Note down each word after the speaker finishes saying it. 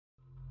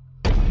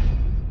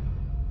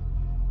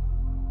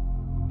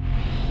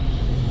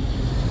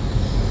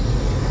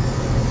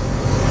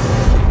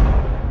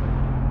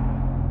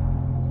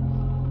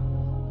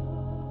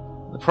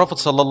Prophet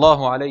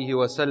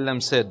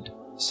ﷺ said,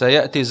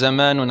 سَيَأْتِ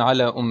زَمَانٌ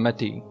عَلَى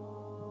أُمَّتِي.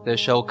 There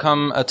shall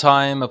come a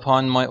time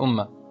upon my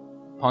ummah,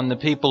 upon the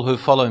people who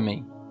follow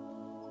me,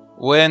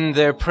 when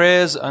their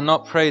prayers are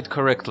not prayed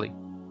correctly,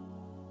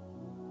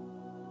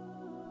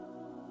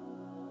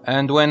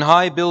 and when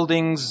high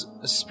buildings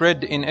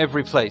spread in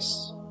every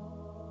place,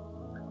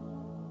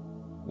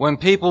 when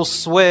people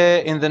swear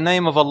in the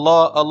name of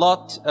Allah a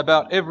lot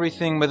about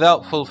everything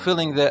without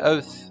fulfilling their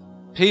oath,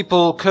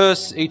 people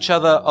curse each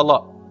other a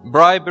lot,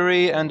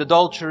 bribery and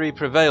adultery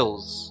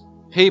prevails,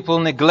 people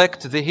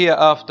neglect the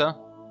hereafter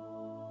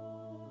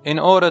in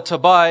order to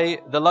buy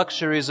the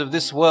luxuries of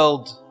this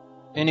world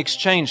in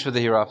exchange for the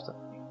hereafter.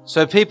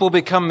 So people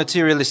become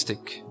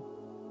materialistic.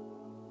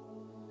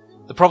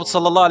 The Prophet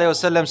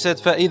ﷺ said,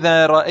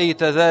 فَإِذَا رَأَيْتَ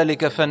ذَلِكَ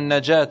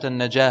فَالنَّجَاةَ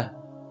النَّجَاةِ.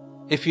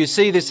 If you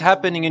see this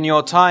happening in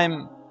your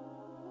time,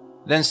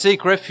 then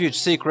seek refuge,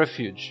 seek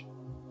refuge.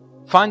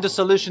 Find a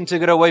solution to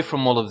get away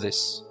from all of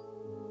this.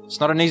 It's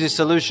not an easy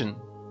solution,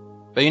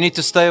 but you need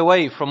to stay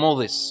away from all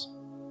this.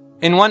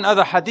 In one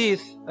other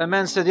hadith, a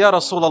man said, Ya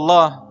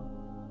Rasulullah,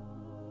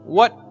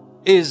 what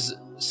is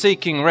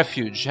seeking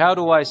refuge? How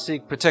do I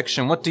seek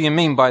protection? What do you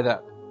mean by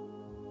that?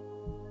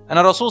 And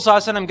Rasul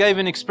ﷺ gave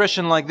an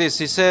expression like this.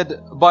 He said,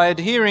 by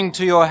adhering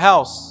to your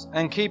house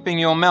and keeping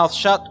your mouth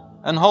shut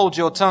and hold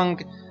your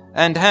tongue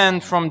and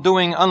hand from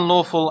doing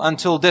unlawful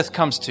until death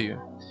comes to you.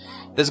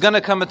 There's going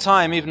to come a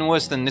time even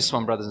worse than this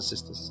one, brothers and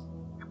sisters,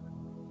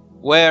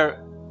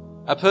 where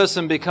a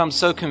person becomes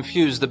so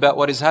confused about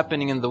what is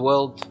happening in the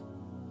world,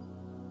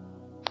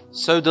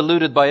 so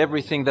deluded by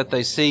everything that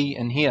they see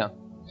and hear,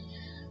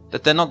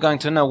 that they're not going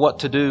to know what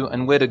to do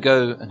and where to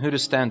go and who to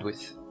stand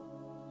with,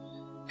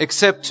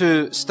 except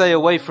to stay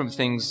away from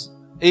things,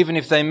 even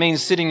if they mean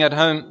sitting at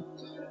home,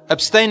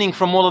 abstaining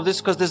from all of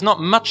this, because there's not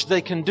much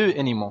they can do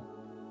anymore.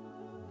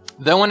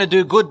 They want to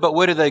do good, but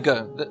where do they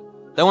go?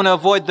 They want to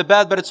avoid the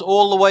bad, but it's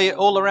all the way,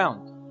 all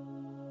around.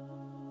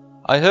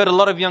 I heard a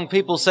lot of young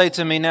people say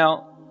to me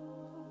now,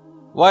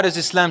 why does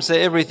Islam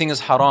say everything is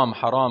haram,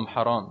 haram,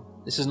 haram?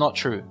 This is not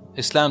true.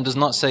 Islam does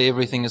not say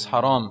everything is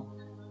haram.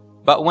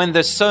 But when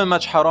there's so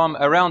much haram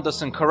around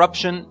us and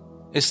corruption,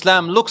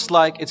 Islam looks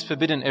like it's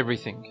forbidden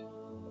everything.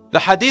 The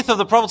hadith of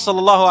the Prophet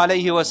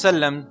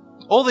ﷺ,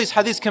 all these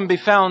hadiths can be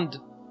found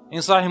in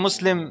Sahih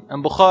Muslim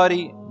and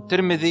Bukhari,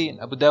 Tirmidhi, and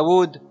Abu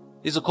Dawood.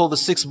 These are called the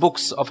 6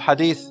 books of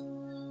hadith,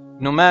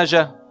 Ibn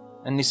Majah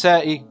and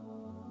Nisa'i.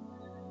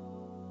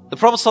 The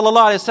Prophet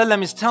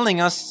ﷺ is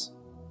telling us,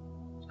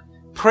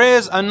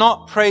 prayers are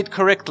not prayed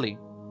correctly.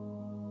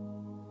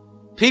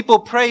 People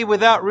pray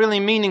without really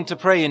meaning to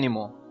pray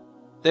anymore.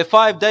 Their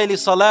 5 daily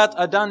salat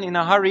are done in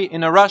a hurry,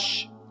 in a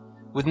rush,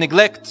 with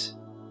neglect.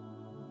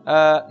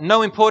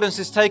 No importance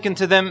is taken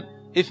to them.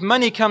 If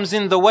money comes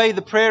in the way,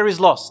 the prayer is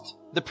lost.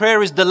 The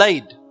prayer is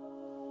delayed.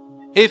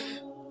 If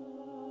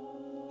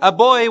a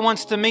boy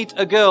wants to meet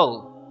a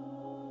girl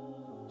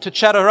to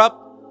chat her up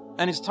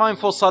and it's time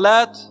for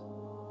salat,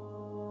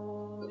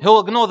 he'll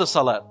ignore the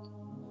salat.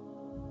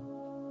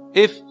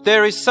 If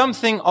there is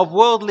something of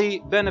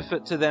worldly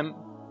benefit to them,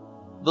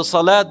 the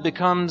salat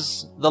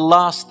becomes the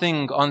last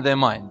thing on their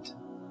mind.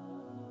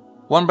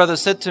 One brother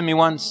said to me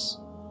once,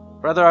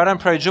 brother, I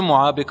don't pray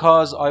Jumu'ah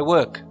because I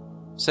work.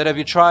 I said, have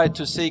you tried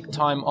to seek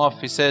time off?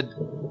 He said,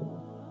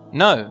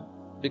 no,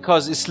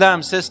 because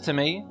Islam says to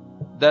me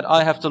that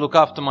I have to look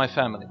after my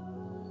family.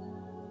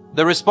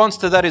 The response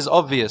to that is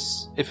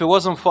obvious. If it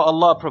wasn't for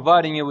Allah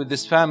providing you with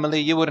this family,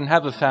 you wouldn't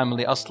have a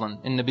family aslan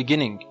in the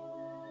beginning.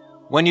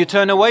 When you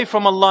turn away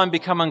from Allah and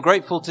become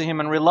ungrateful to Him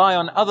and rely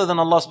on other than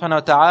Allah subhanahu wa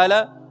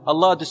ta'ala,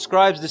 Allah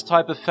describes this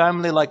type of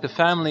family like the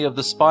family of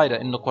the spider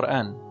in the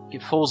Quran.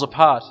 It falls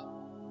apart.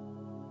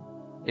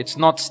 It's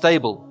not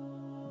stable.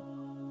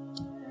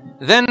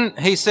 Then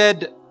he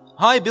said,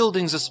 high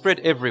buildings are spread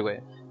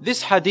everywhere.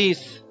 This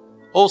hadith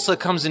also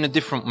comes in a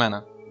different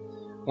manner.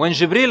 When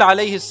Jibreel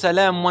alayhi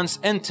salam once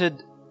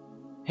entered,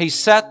 he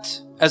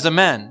sat as a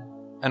man.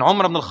 And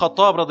Umar ibn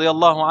al-Khattab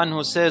radiyallahu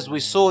anhu says, we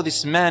saw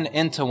this man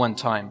enter one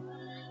time.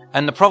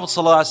 And the Prophet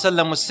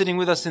ﷺ was sitting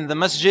with us in the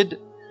masjid.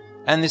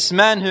 And this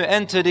man who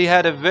entered, he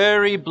had a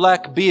very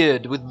black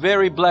beard with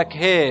very black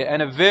hair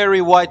and a very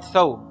white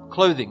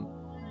clothing.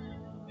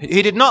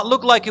 He did not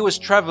look like he was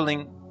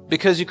traveling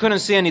because you couldn't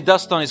see any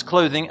dust on his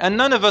clothing, and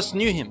none of us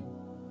knew him.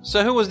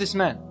 So who was this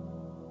man?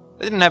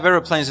 They didn't have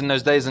aeroplanes in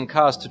those days and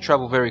cars to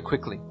travel very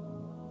quickly.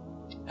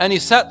 And he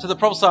sat to the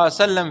Prophet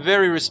ﷺ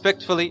very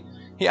respectfully.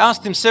 He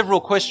asked him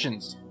several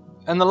questions.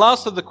 And the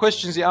last of the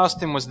questions he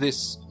asked him was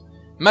this: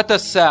 Mata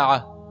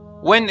as-sa'a?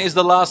 When is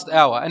the last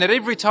hour? And at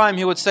every time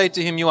he would say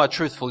to him, you are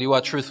truthful, you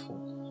are truthful.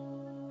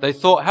 They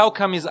thought, how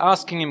come he's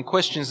asking him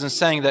questions and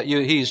saying that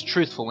he is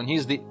truthful when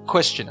he's the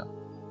questioner?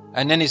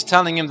 And then he's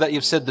telling him that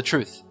you've said the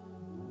truth,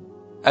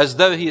 as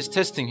though he is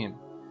testing him.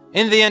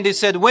 In the end he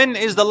said, when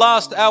is the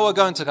last hour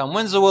going to come?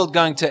 When's the world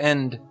going to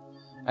end?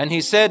 And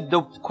he said,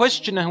 the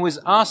questioner who is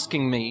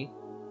asking me,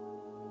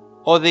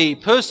 or the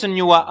person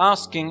you are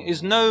asking,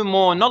 is no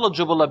more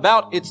knowledgeable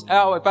about its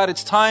hour, about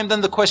its time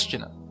than the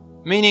questioner.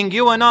 Meaning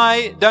you and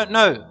I don't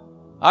know.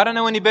 I don't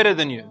know any better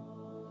than you.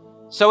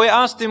 So we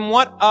asked him,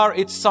 what are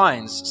its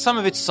signs, some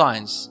of its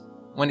signs,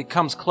 when it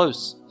comes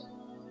close?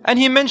 And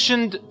he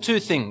mentioned two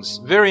things,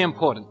 very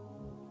important.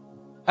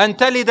 أن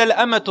تلد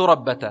الأمة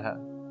ربتها.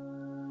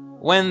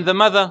 When the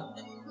mother,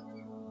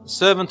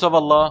 servant of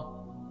Allah,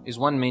 is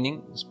one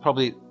meaning, it's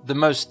probably the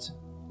most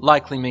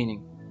likely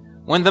meaning.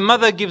 When the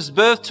mother gives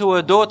birth to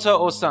a daughter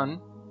or son,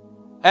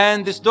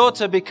 and this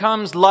daughter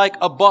becomes like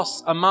a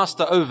boss, a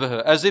master over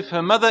her, as if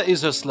her mother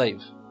is her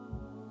slave.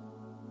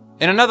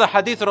 In another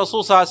hadith,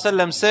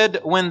 Rasulullah said,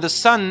 when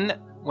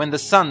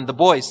the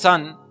boy,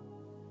 son,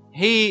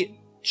 he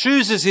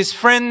chooses his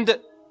friend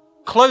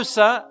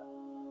closer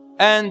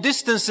and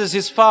distances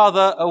his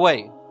father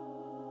away.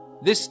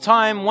 This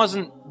time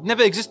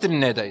never existed in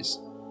their days.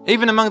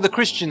 Even among the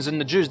Christians and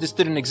the Jews, this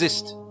didn't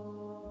exist.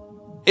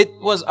 It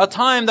was a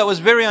time that was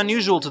very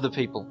unusual to the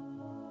people.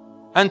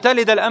 أن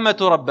تلد الأمة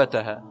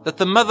ربتها. That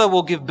the mother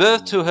will give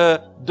birth to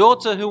her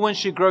daughter who, when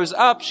she grows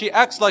up, she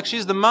acts like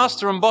she's the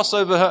master and boss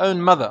over her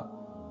own mother.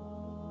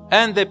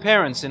 And their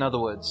parents, in other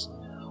words.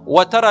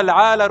 وترى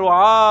العال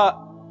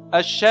رعاء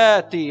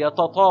الشاة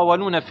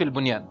يتطاولون في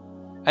البنيان.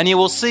 And you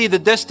will see the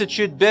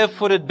destitute,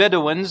 barefooted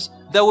Bedouins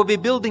that will be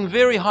building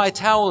very high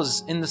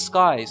towers in the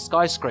sky,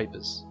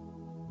 skyscrapers.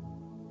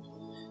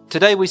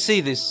 Today we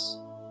see this,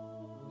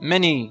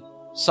 many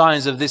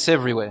signs of this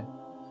everywhere.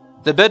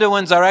 The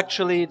Bedouins are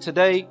actually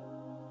today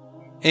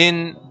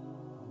in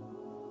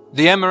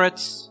the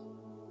Emirates,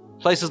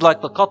 places like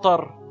the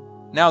Qatar.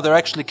 Now they're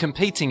actually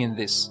competing in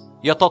this.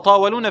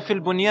 يَتَطَاوَلُونَ فِي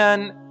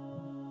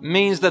الْبُنْيَانِ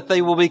means that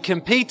they will be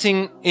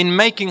competing in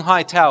making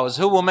high towers.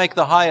 Who will make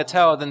the higher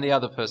tower than the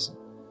other person?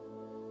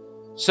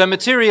 So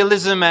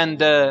materialism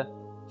and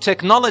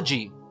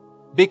technology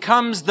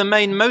becomes the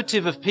main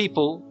motive of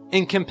people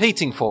in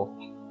competing for.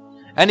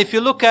 And if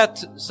you look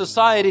at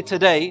society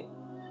today,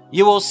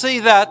 you will see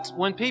that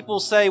when people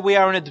say we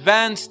are an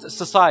advanced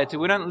society,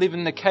 we don't live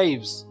in the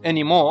caves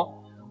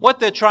anymore, what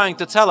they're trying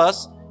to tell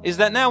us is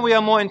that now we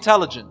are more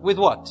intelligent. With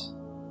what?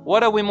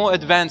 What are we more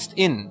advanced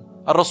in?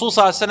 Rasul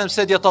ﷺ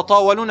said,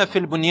 يَتَطَاوَلُونَ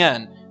فِي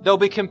الْبُنْيَانِ. They'll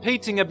be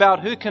competing about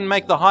who can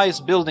make the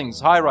highest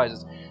buildings, high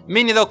rises.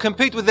 Meaning they'll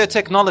compete with their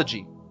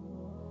technology,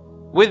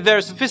 with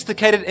their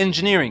sophisticated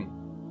engineering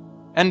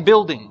and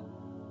building.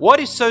 What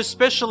is so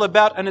special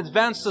about an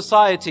advanced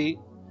society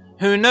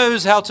who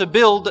knows how to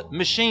build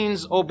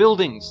machines or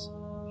buildings,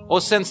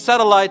 or send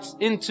satellites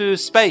into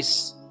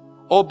space,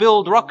 or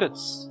build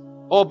rockets,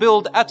 or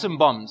build atom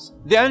bombs?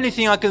 The only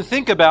thing I can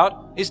think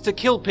about is to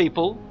kill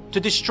people, to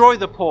destroy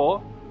the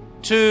poor,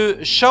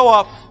 to show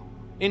off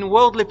in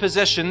worldly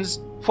possessions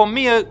for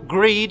mere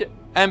greed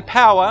and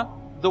power,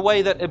 the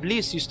way that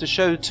Iblis used to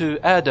show to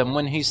Adam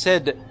when he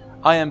said,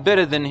 I am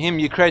better than him,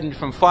 you created him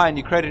from fire and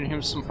you created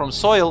him from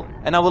soil,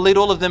 and I will lead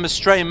all of them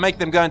astray and make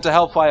them go into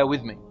hellfire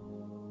with me.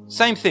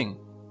 Same thing.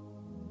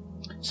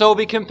 So we'll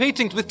be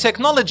competing with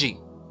technology.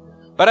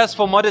 But as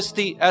for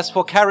modesty, as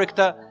for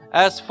character,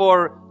 as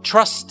for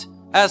trust,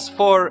 as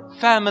for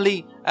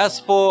family, as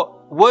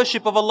for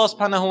worship of Allah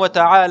subhanahu wa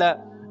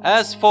ta'ala,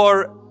 as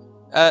for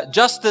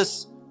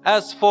justice,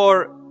 as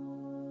for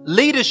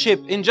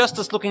leadership in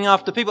justice, looking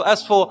after people,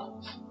 as for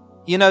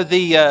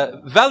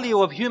the value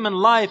of human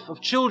life, of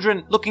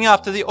children, looking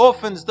after the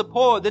orphans, the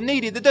poor, the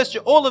needy, the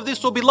destitute, all of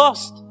this will be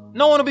lost.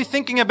 No one will be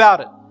thinking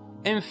about it.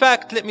 In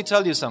fact, let me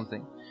tell you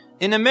something.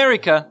 In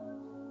America,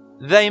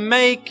 they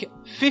make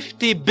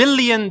 $50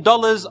 billion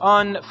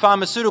on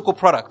pharmaceutical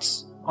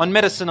products, on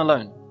medicine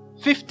alone.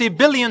 $50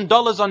 billion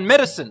on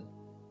medicine.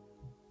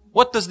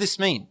 What does this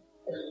mean?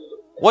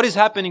 What is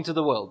happening to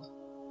the world?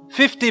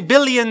 $50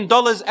 billion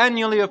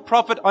annually of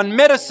profit on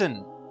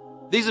medicine.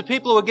 These are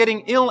people who are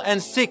getting ill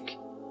and sick.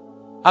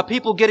 Are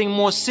people getting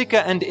more sicker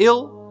and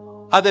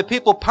ill? Are there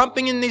people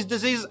pumping in these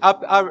diseases?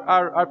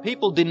 Are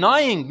people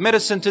denying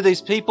medicine to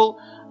these people?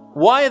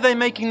 Why are they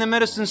making the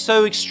medicine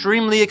so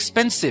extremely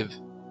expensive?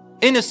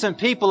 Innocent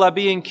people are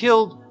being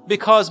killed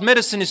because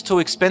medicine is too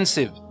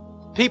expensive.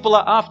 People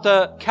are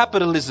after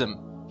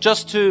capitalism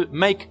just to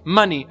make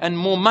money and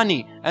more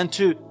money and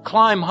to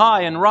climb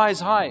high and rise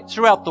high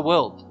throughout the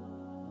world.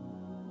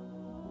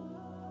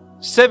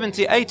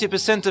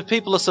 70-80% of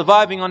people are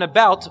surviving on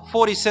about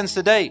 40 cents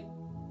a day.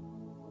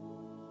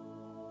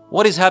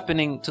 What is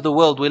happening to the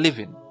world we live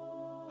in?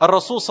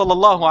 Rasul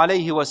sallallahu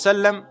alayhi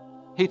wasallam,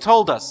 he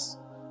told us,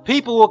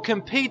 people will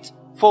compete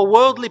for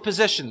worldly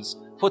possessions,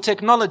 for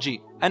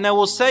technology, and they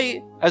will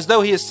say, as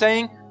though he is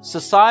saying,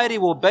 society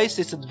will base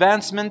its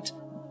advancement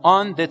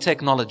on their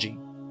technology.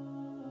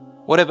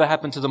 Whatever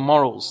happened to the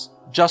morals,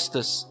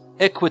 justice,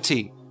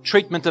 equity,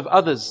 treatment of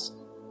others,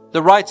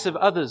 the rights of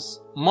others,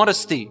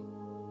 modesty?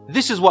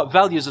 This is what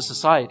values a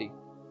society,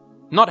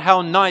 not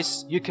how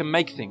nice you can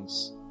make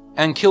things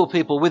and kill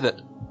people with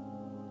it.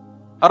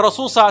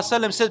 Rasul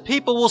said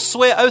people will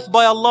swear oath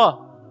by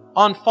Allah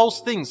on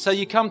false things. So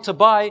you come to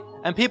buy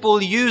and people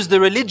will use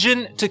the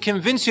religion to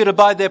convince you to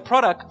buy their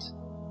product.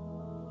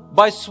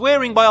 By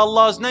swearing by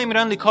Allah's name, it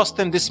only cost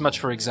them this much,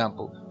 for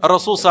example.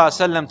 Rasul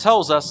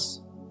tells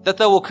us that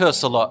they will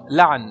curse Allah,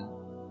 la'an.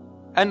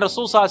 And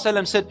Rasul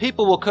said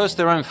people will curse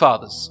their own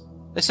fathers.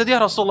 They said, Ya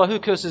Rasulullah, who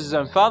curses his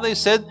own father? He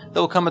said,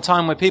 there will come a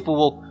time where people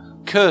will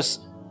curse,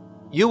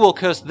 you will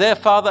curse their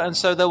father, and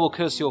so they will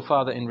curse your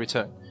father in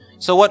return.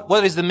 So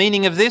what is the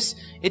meaning of this?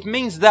 It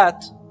means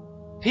that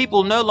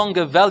people no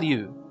longer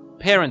value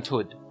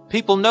parenthood.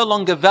 People no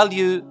longer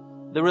value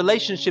the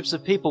relationships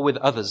of people with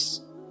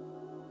others.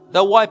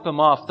 They'll wipe them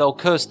off, they'll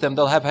curse them,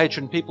 they'll have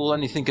hatred, and people will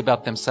only think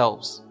about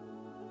themselves.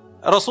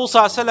 Rasul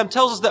ﷺ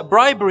tells us that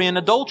bribery and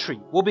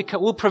adultery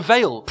will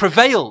prevail.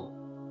 Prevail.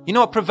 You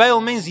know what prevail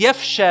means?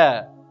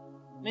 Yafsha.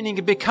 Meaning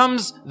it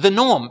becomes the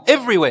norm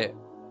everywhere.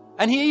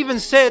 And he even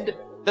said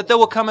that there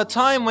will come a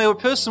time where a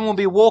person will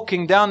be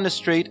walking down the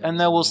street and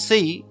they will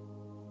see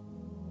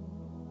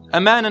a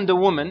man and a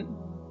woman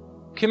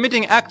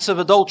committing acts of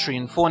adultery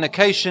and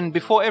fornication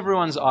before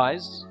everyone's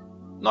eyes,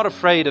 not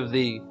afraid of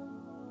the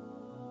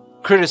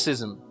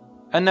criticism.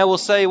 And they will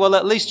say, well,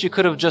 at least you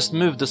could have just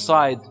moved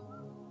aside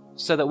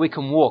so that we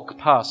can walk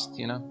past,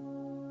 you know.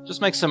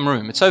 Just make some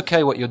room. It's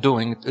okay what you're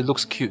doing. It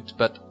looks cute,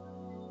 but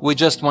we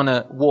just want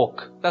to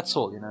walk. That's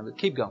all, you know. But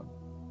keep going.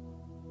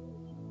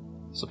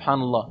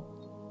 Subhanallah.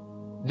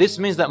 This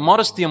means that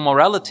modesty and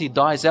morality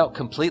dies out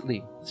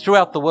completely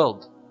throughout the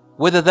world,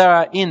 whether they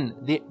are in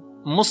the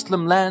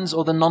Muslim lands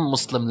or the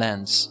non-Muslim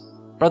lands.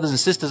 Brothers and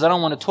sisters, I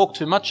don't want to talk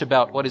too much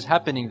about what is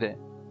happening there.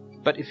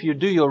 But if you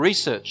do your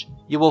research,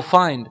 you will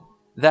find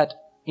that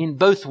in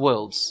both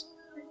worlds,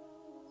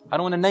 I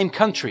don't want to name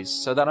countries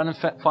so that I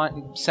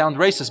don't sound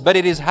racist, but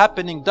it is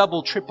happening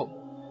double,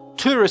 triple.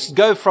 Tourists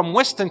go from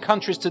Western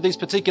countries to these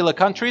particular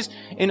countries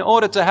in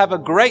order to have a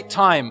great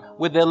time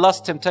with their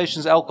lust,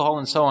 temptations, alcohol,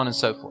 and so on and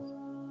so forth.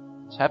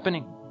 It's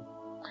happening.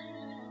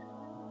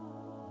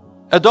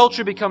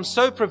 Adultery becomes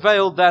so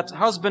prevalent that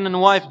husband and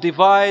wife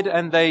divide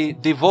and they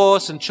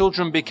divorce, and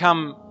children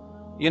become,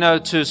 you know,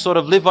 to sort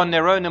of live on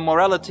their own, and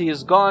morality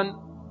is gone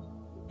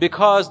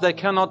because they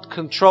cannot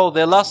control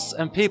their lusts,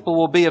 and people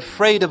will be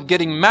afraid of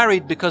getting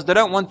married because they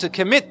don't want to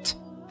commit.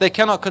 They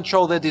cannot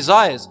control their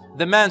desires.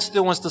 The man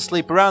still wants to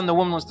sleep around, the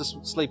woman wants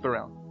to sleep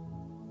around.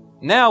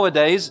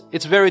 Nowadays,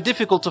 it's very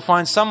difficult to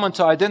find someone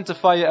to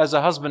identify you as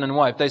a husband and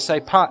wife. They say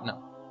partner.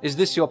 Is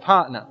this your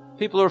partner?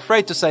 People are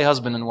afraid to say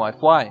husband and wife.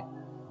 Why?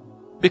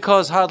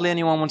 Because hardly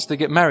anyone wants to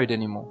get married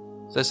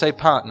anymore. So they say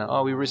partner.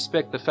 Oh, we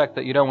respect the fact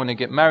that you don't want to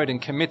get married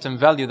and commit and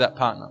value that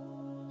partner.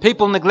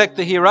 People neglect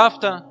the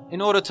hereafter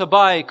in order to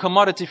buy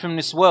commodity from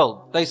this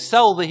world. They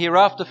sell the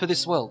hereafter for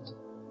this world.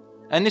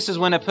 And this is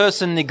when a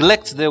person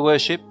neglects their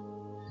worship,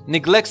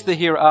 neglects the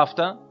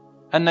hereafter,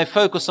 and they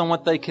focus on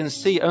what they can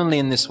see only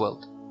in this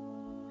world.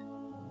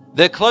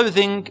 Their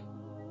clothing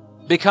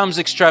becomes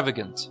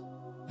extravagant.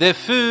 Their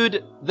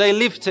food, they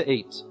live to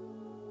eat.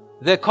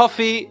 Their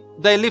coffee,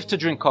 they live to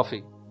drink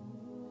coffee.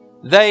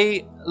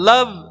 They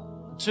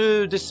love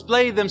to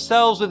display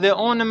themselves with their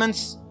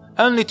ornaments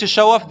only to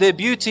show off their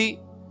beauty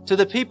to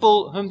the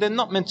people whom they're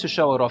not meant to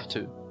show it off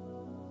to.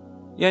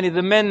 Yani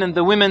the men and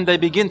the women, they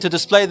begin to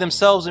display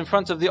themselves in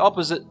front of the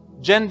opposite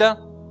gender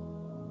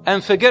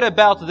and forget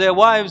about their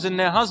wives and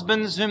their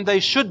husbands whom they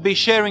should be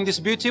sharing this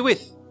beauty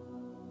with.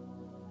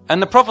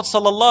 And the Prophet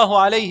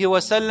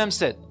ﷺ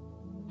said,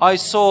 I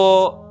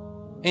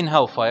saw in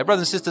hellfire.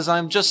 Brothers and sisters,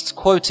 I'm just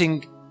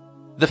quoting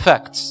the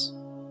facts.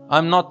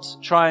 I'm not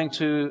trying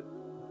to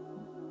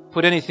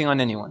put anything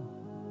on anyone.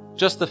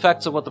 Just the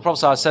facts of what the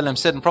Prophet ﷺ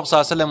said. And Prophet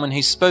ﷺ, when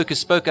he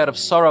spoke out of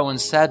sorrow and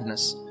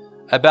sadness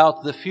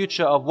about the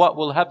future of what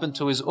will happen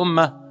to his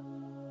ummah.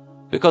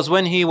 Because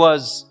when he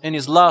was in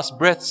his last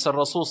breaths,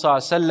 Rasul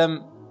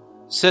ﷺ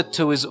said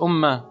to his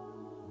ummah,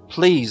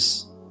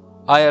 please,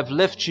 I have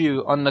left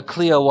you on the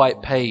clear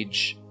white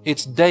page.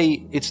 Its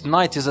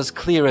night is as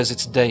clear as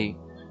its day.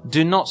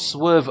 Do not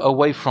swerve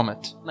away from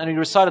it. And he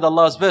recited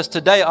Allah's verse,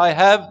 today I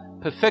have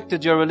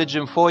perfected your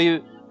religion for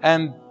you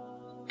and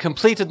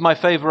completed my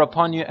favor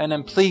upon you, and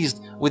am pleased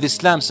with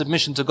Islam's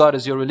submission to God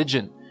as your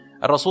religion.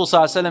 And Rasul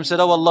ﷺ said,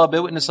 oh Allah,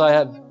 bear witness, I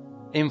have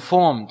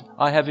informed.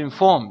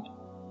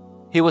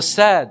 He was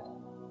sad.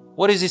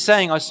 What is he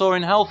saying? I saw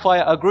in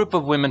hellfire a group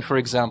of women, for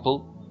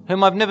example,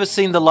 whom I've never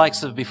seen the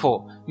likes of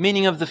before.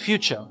 Meaning of the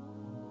future.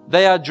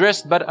 They are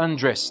dressed but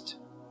undressed.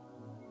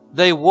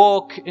 They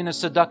walk in a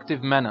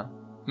seductive manner.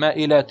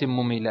 Ma'ilatim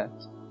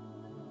mumilat.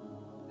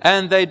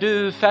 And they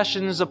do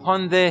fashions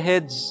upon their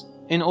heads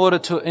in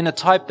a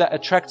type that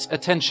attracts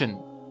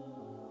attention.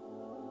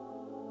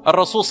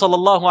 Rasul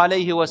sallallahu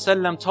alayhi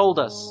wasallam told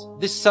us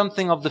this is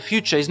something of the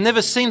future. He's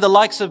never seen the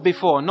likes of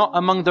before, not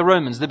among the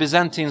Romans, the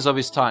Byzantines of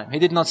his time. He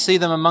did not see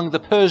them among the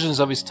Persians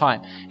of his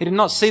time. He did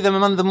not see them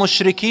among the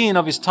mushrikeen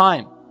of his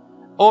time,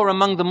 or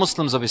among the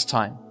Muslims of his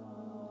time.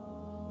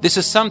 This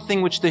is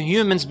something which the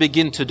humans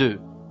begin to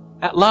do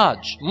at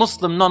large,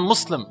 Muslim,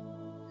 non-Muslim.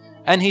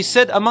 And he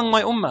said, among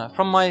my ummah,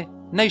 from my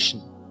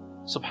nation.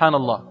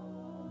 Subhanallah.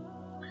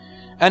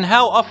 And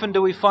how often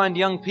do we find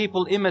young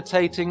people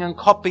imitating and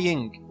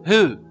copying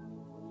who?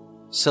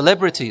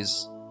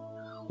 Celebrities.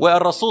 Where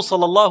Rasul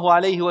sallallahu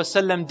alayhi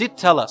wasallam did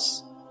tell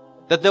us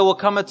that there will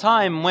come a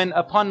time when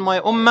upon my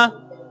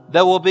ummah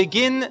they will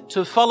begin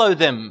to follow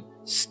them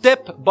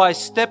step by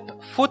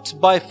step, foot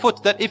by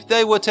foot, that if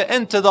they were to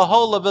enter the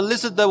hole of a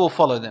lizard, they will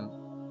follow them.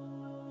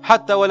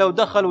 حتى ولو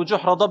دخلوا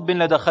جحر ضب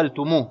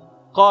لدخلتموه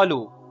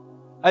قالوا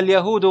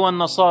اليهود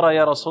والنصارى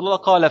يا رسول الله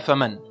قال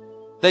فمن.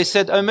 They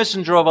said, O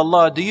Messenger of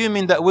Allah, do you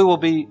mean that we will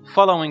be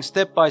following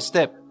step by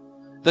step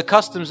the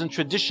customs and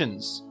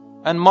traditions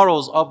and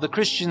morals of the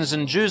Christians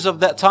and Jews of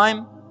that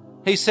time?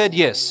 He said,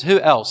 yes. Who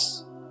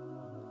else?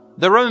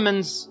 The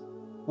Romans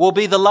will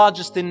be the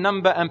largest in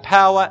number and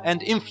power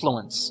and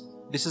influence.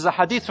 This is a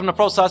hadith from the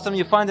Prophet ﷺ.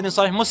 You find it in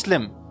Sahih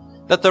Muslim,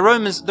 that the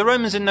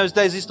Romans in those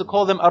days used to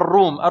call them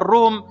Ar-Rum.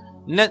 Ar-Rum,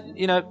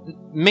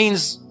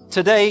 means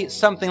today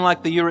something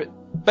like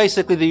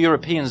basically the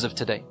Europeans of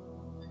today.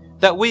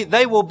 That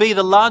they will be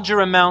the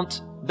larger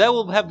amount, they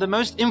will have the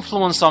most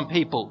influence on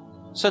people,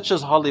 such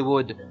as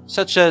Hollywood,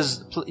 such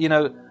as,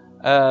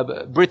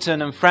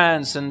 Britain and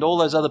France and all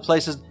those other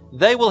places.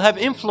 They will have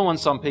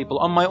influence on people,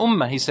 on my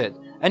ummah, he said.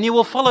 And you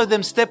will follow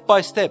them step by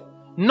step.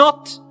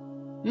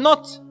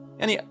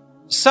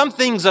 Some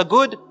things are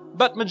good,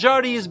 but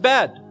majority is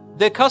bad.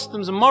 Their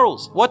customs and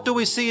morals. What do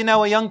we see in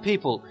our young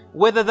people?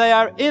 Whether they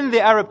are in the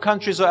Arab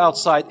countries or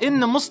outside, in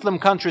the Muslim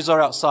countries or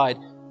outside,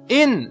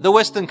 in the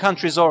Western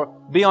countries or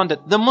beyond it.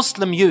 The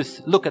Muslim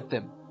youth, look at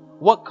them.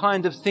 What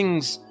kind of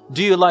things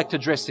do you like to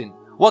dress in?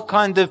 What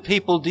kind of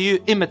people do you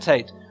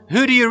imitate?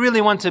 Who do you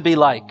really want to be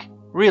like?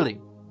 Really?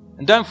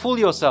 And don't fool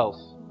yourself.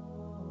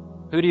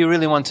 Who do you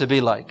really want to be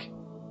like?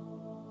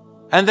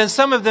 And then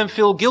some of them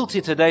feel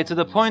guilty today to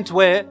the point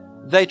where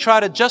they try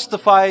to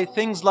justify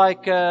things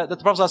like that the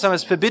Prophet ﷺ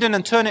has forbidden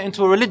and turn it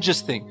into a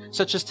religious thing,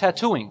 such as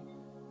tattooing.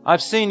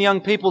 I've seen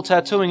young people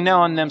tattooing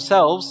now on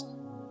themselves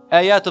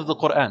ayat of the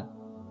Quran,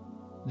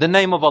 the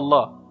name of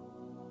Allah.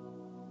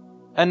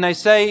 And they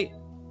say,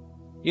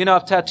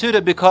 I've tattooed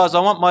it because I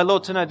want my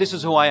Lord to know this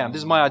is who I am, this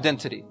is my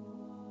identity.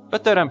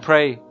 But they don't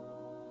pray.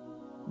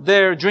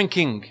 They're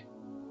drinking.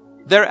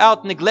 They're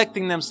out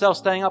neglecting themselves,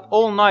 staying up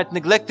all night,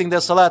 neglecting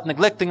their salat,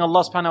 neglecting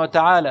Allah subhanahu wa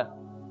ta'ala.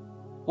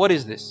 What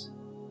is this?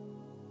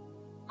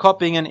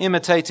 Copying and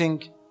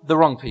imitating the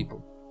wrong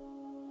people.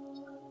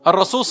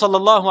 Ar-Rasul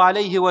sallallahu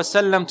alayhi wa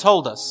sallam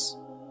told us,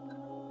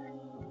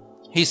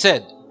 he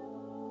said,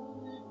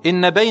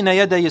 إِنَّ بَيْنَ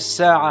يَدَيِ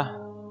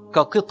السَّاعَةِ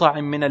كَقِطَعٍ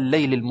مِّنَ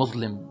اللَّيْلِ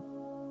الْمُظْلِمِ.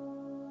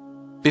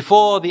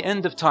 Before the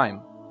end of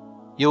time,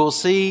 you will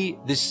see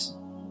this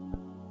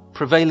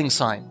prevailing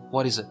sign.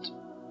 What is it?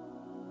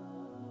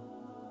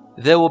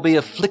 There will be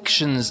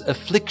afflictions,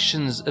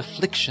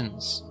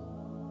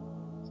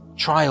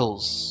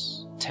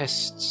 trials,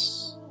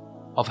 tests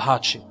of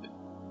hardship.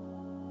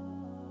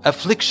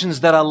 Afflictions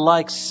that are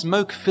like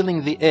smoke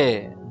filling the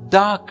air,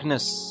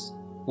 darkness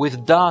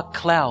with dark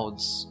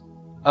clouds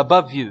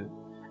above you,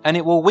 and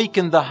it will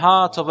weaken the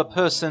heart of a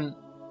person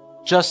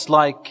just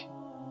like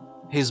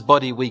his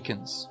body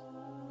weakens.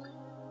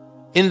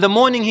 In the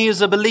morning he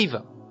is a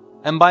believer,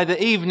 and by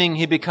the evening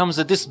he becomes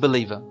a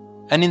disbeliever.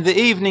 And in the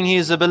evening he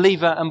is a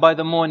believer, and by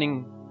the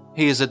morning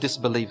he is a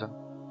disbeliever.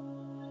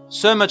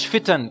 So much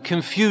fitan,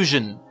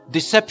 confusion,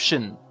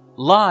 deception,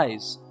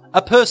 lies.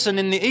 A person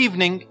in the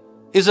evening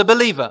is a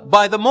believer.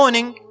 By the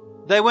morning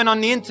they went on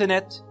the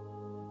internet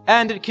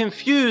and it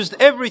confused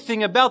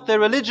everything about their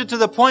religion to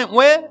the point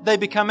where they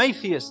become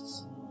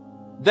atheists.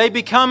 They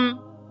become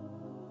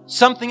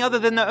something other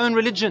than their own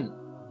religion.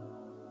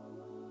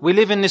 We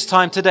live in this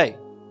time today.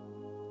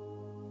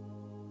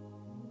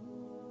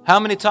 How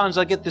many times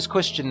I get this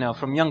question now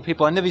from young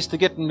people? I never used to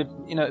get it,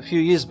 a few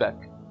years back.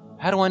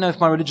 How do I know if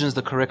my religion is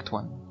the correct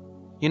one?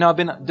 I've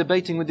been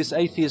debating with this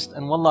atheist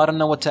and wallah, I don't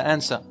know what to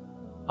answer.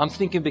 I'm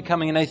thinking of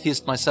becoming an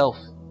atheist myself.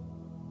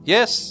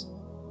 Yes.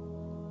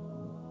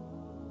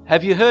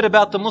 Have you heard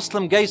about the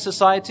Muslim Gay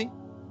Society?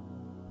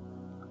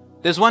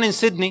 There's one in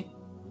Sydney,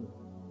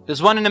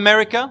 there's one in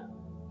America,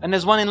 and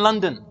there's one in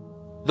London.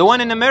 The one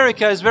in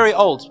America is very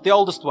old, the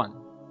oldest one.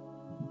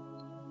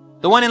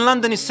 The one in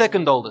London is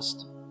second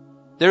oldest.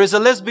 There is a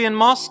lesbian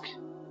mosque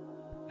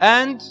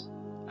and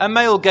a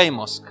male gay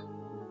mosque.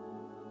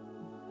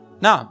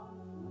 Now,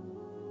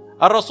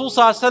 Ar-Rasul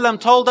ﷺ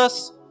told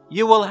us,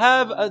 you will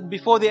have,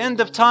 before the end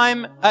of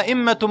time,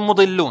 a'immatun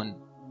mudillun.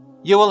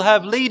 You will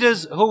have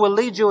leaders who will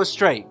lead you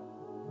astray.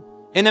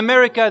 In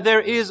America, there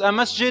is a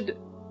masjid.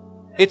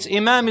 Its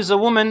imam is a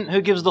woman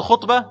who gives the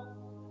khutbah,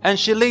 and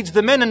she leads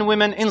the men and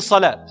women in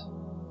salat.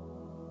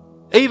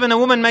 Even a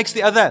woman makes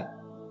the adhan.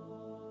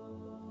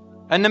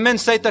 And the men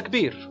say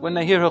takbir when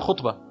they hear her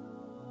khutbah.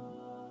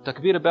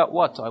 Takbir about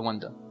what, I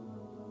wonder?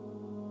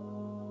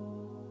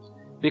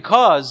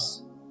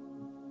 Because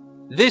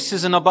this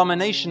is an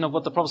abomination of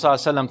what the Prophet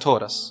ﷺ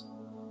taught us.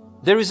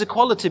 There is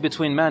equality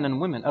between man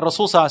and women.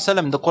 Rasul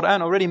ﷺ, the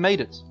Quran already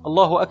made it.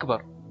 Allahu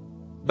Akbar.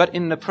 But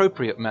in an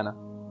appropriate manner.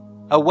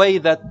 A way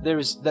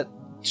that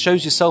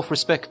shows you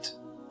self-respect,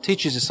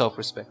 teaches you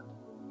self-respect.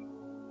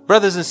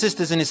 Brothers and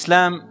sisters in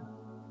Islam,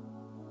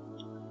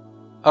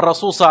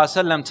 Rasul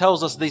ﷺ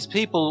tells us these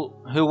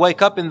people who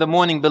wake up in the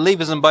morning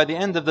believers and by the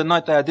end of the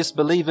night they are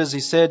disbelievers. He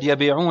said,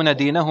 يَبِعُونَ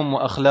دِينَهُمْ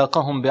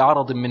وَأَخْلَاقَهُمْ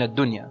بِعَرَضٍ مِّنَ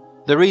الدُّنْيَا.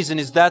 The reason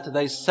is that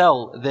they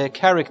sell their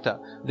character,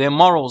 their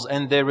morals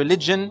and their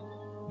religion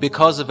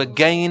because of a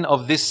gain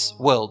of this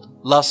world.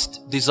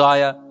 Lust,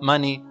 desire,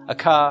 money, a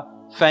car,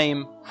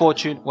 fame,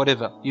 fortune,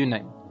 whatever, you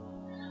name.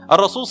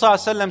 Rasul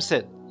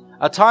said,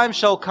 a time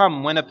shall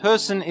come when a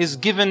person is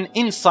given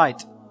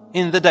insight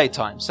in the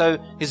daytime. So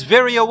he's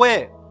very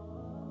aware.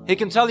 He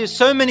can tell you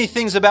so many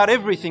things about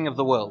everything of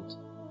the world.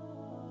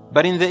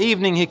 But in the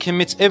evening he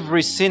commits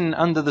every sin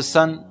under the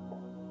sun,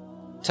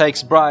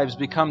 takes bribes,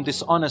 become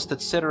dishonest,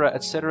 etc.,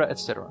 etc.,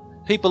 etc.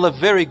 People are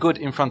very good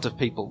in front of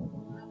people.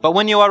 But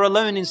when you are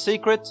alone in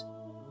secret,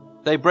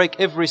 they break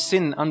every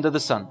sin under the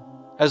sun,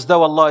 as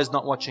though Allah is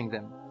not watching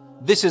them.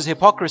 This is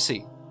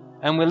hypocrisy.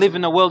 And we live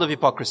in a world of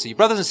hypocrisy.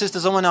 Brothers and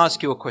sisters, I want to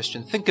ask you a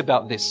question. Think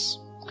about this.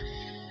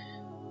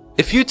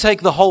 If you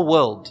take the whole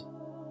world,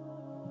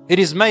 it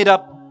is made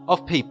up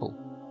of people.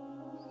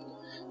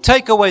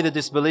 Take away the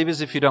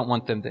disbelievers if you don't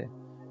want them there,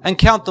 and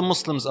count the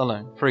Muslims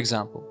alone, for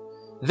example.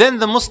 Then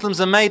the Muslims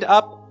are made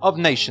up of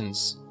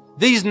nations.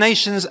 These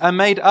nations are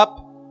made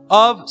up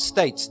of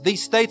states.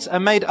 These states are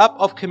made up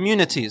of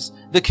communities.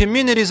 The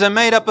communities are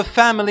made up of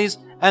families,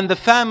 and the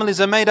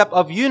families are made up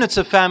of units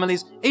of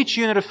families. Each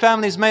unit of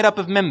family is made up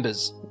of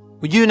members.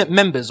 Unit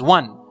members,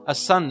 one, a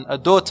son, a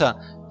daughter,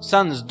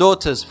 sons,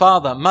 daughters,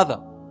 father, mother.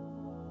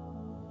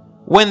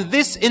 When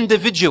this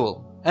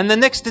individual and the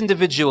next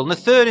individual and the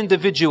third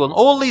individual and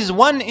all these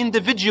one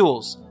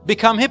individuals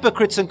become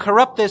hypocrites and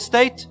corrupt their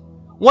state,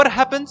 what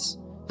happens?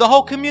 The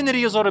whole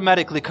community is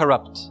automatically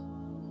corrupt.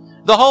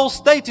 The whole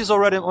state is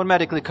already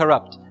automatically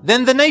corrupt.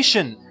 Then the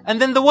nation,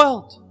 and then the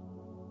world.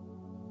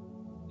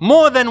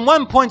 More than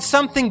 1 point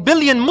something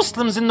billion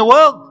Muslims in the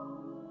world.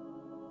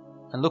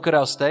 And look at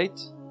our state.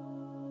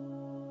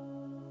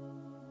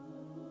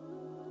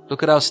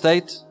 Look at our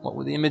state. What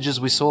were the images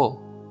we saw?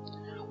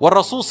 What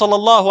Rasul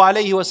sallallahu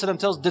alayhi wa sallam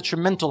tells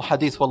detrimental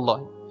hadith,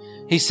 wallahi.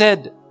 He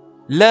said,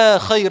 لا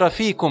خير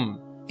فيكم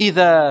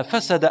إذا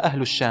فسد أهل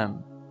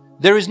الشام.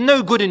 There is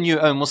no good in you,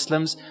 O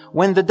Muslims,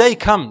 when the day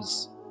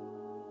comes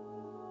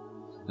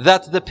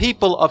that the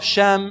people of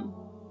Sham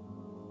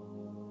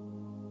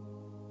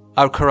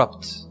are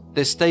corrupt.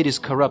 Their state is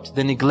corrupt.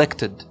 They're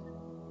neglected.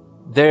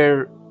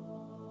 Their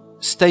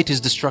state is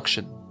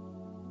destruction.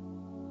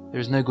 There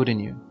is no good in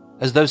you.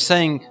 As though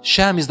saying,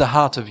 Sham is the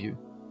heart of you.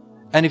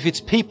 And if its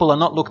people are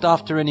not looked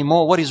after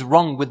anymore, what is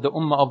wrong with the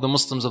ummah of the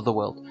Muslims of the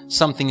world?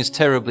 Something is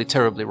terribly,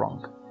 terribly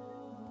wrong.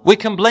 We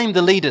can blame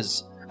the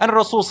leaders. And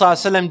Rasul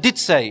ﷺ did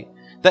say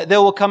that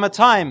there will come a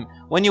time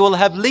when you will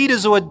have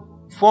leaders who are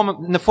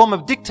in the form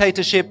of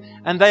dictatorship,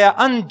 and they are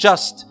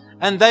unjust,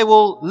 and they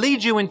will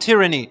lead you in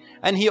tyranny.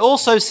 And he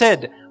also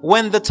said,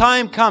 when the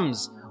time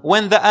comes,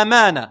 when the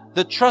amana,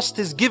 the trust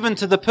is given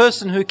to the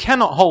person who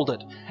cannot hold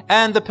it,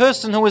 and the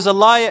person who is a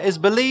liar is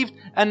believed,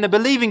 and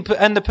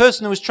the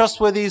person who is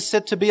trustworthy is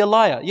said to be a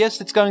liar.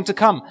 Yes, it's going to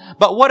come.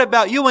 But what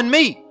about you and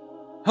me,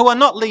 who are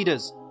not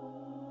leaders?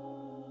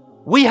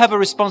 We have a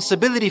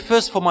responsibility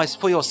first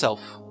for yourself.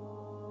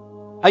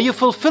 Are you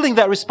fulfilling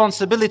that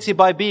responsibility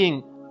by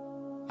being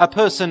a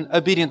person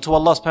obedient to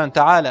Allah subhanahu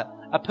wa ta'ala,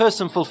 a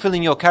person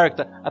fulfilling your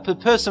character, a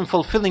person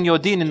fulfilling your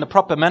deen in the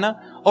proper manner?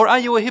 Or are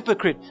you a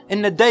hypocrite,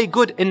 in the day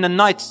good, in the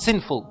night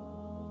sinful?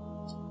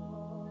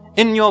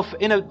 In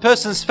a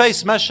person's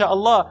face,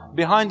 mashallah,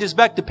 behind his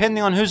back,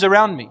 depending on who's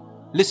around me.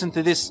 Listen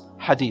to this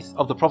hadith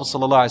of the Prophet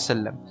sallallahu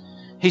alaihi wasallam.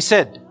 He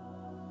said,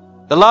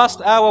 the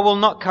last hour will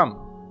not come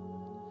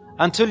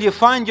until you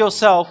find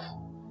yourself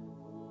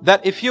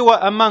that if you were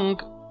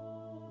among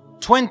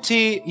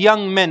 20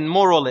 young men,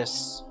 more or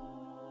less,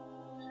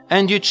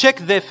 and you check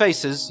their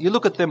faces, you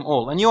look at them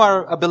all, and you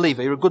are a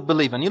believer, you're a good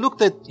believer, and you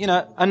looked at,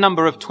 a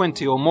number of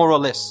 20 or more or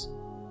less,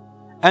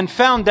 and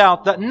found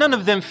out that none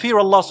of them fear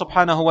Allah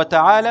subhanahu wa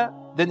ta'ala,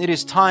 then it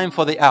is time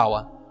for the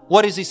hour.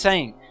 What is he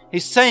saying?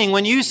 He's saying,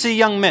 when you see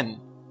young men,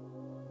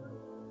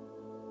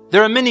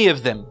 there are many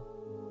of them,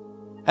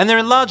 and they're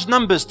in large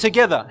numbers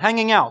together,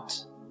 hanging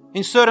out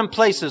in certain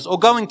places or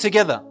going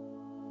together,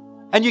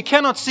 and you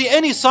cannot see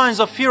any signs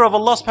of fear of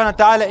Allah subhanahu wa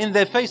ta'ala in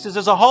their faces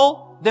as a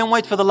whole, then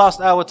wait for the last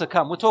hour to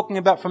come. We're talking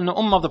about from the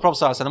ummah of the Prophet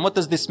sallallahu alaihi wasallam. What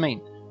does this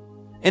mean?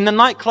 In the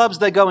nightclubs,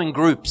 they go in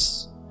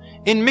groups.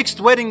 In mixed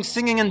weddings,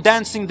 singing and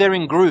dancing, they're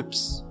in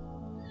groups.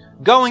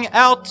 Going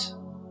out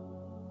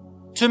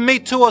to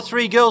meet 2 or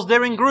 3 girls,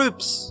 they're in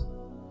groups.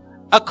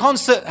 A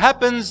concert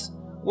happens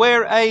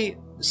where a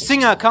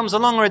singer comes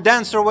along, or a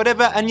dancer or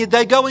whatever, and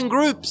they go in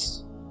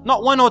groups.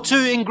 Not 1 or 2,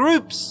 in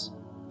groups.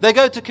 They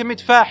go to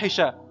commit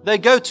fahisha. They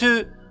go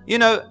to,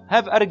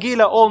 have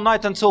argila all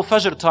night until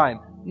Fajr time.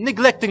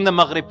 Neglecting the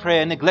Maghrib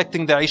prayer,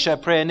 neglecting the Isha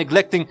prayer,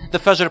 neglecting the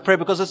Fajr prayer,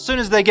 because as soon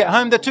as they get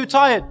home, they're too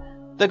tired.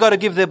 They've got to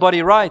give their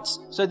body rights.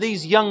 So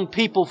these young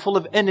people full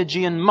of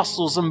energy and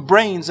muscles and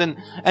brains and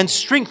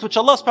strength, which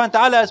Allah subhanahu wa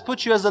ta'ala has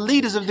put you as the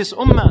leaders of this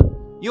ummah,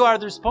 you are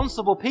the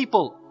responsible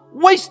people,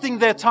 wasting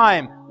their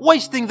time,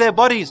 wasting their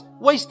bodies,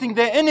 wasting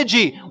their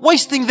energy,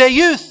 wasting their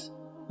youth,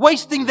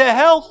 wasting their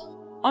health.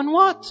 On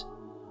what?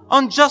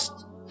 On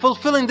just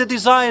fulfilling the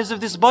desires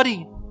of this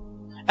body,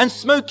 and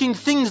smoking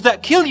things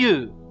that kill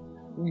you,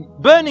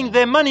 burning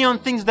their money on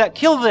things that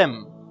kill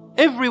them.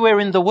 Everywhere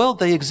in the world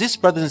they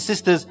exist, brothers and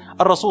sisters.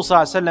 Rasul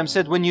sallallahu alaihi wasallam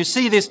said, when you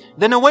see this,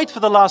 then await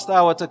for the last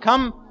hour to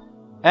come.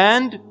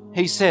 And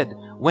he said,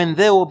 when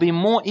there will be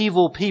more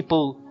evil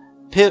people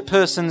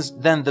persons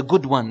than the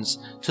good ones,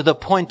 to the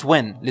point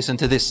when, listen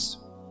to this,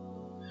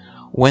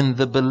 when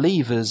the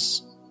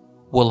believers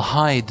will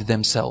hide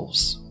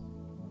themselves.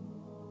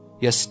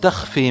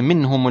 يستخفي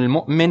منهم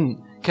المؤمن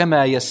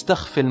كما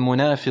يستخفي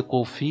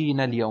المنافق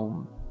فينا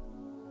اليوم.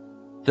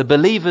 The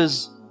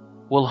believers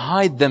will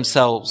hide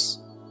themselves,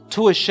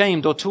 too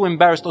ashamed or too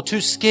embarrassed or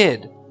too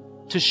scared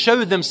to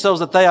show themselves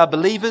that they are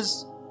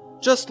believers,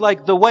 just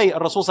like the way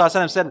Rasul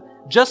said,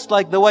 just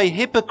like the way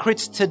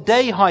hypocrites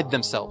today hide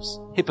themselves.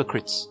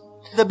 Hypocrites.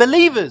 The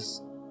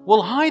believers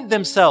will hide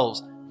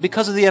themselves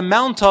because of the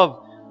amount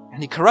of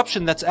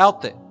corruption that's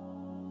out there.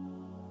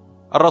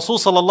 Rasul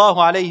sallallahu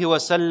alayhi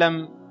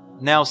wasallam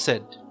now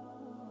said,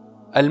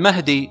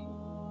 Al-Mahdi,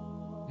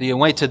 the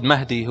awaited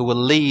Mahdi who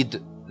will lead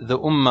the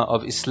Ummah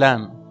of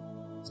Islam,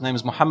 his name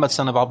is Muhammad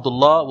son of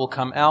Abdullah, will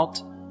come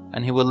out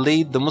and he will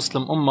lead the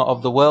Muslim Ummah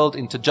of the world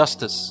into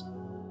justice.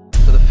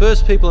 So the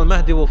first people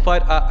Al-Mahdi will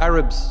fight are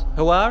Arabs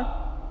who are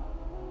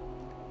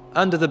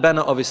under the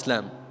banner of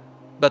Islam,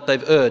 but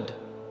they've erred,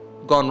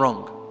 gone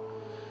wrong.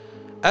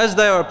 As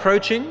they are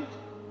approaching,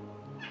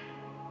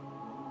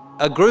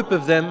 a group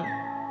of them,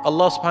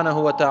 Allah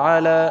subhanahu wa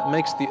ta'ala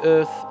makes the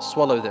earth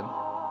swallow them.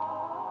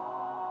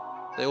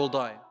 They all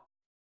die.